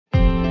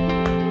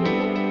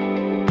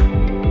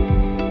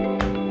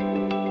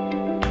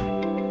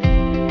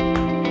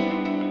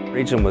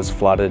region was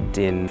flooded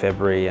in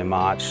February and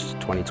March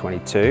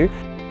 2022,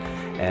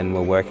 and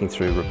we're working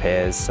through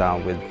repairs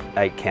with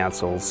 8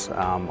 councils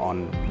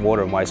on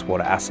water and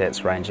wastewater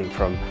assets ranging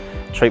from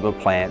treatment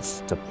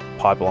plants to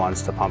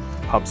pipelines to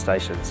pump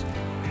stations.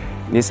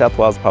 New South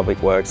Wales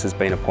Public Works has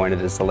been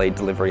appointed as the lead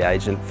delivery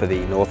agent for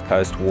the North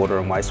Coast Water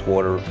and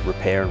Wastewater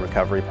Repair and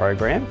Recovery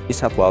Program. New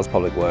South Wales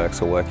Public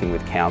Works are working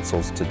with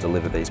councils to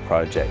deliver these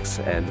projects,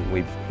 and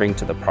we bring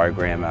to the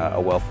program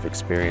a wealth of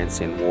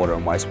experience in water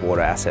and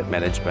wastewater asset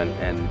management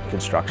and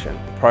construction.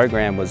 The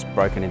program was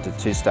broken into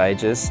 2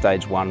 stages.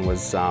 Stage 1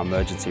 was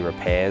emergency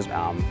repairs,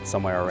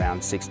 somewhere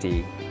around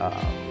 60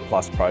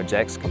 plus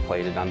projects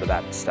completed under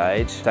that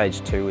stage.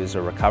 Stage 2 is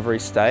a recovery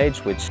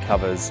stage, which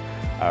covers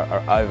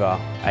over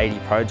 80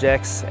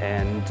 projects,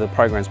 and the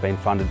program's been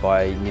funded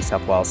by New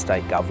South Wales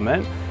State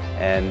Government,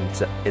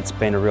 and it's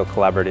been a real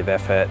collaborative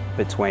effort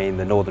between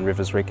the Northern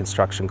Rivers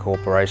Reconstruction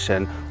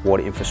Corporation,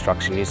 Water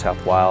Infrastructure New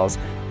South Wales,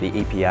 the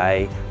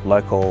EPA,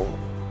 local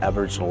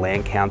Aboriginal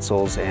land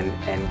councils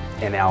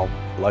and our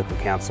local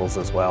councils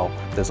as well.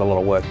 There's a lot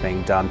of work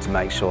being done to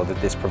make sure that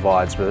this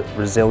provides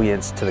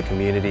resilience to the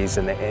communities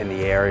and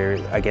the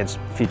area against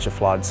future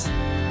floods.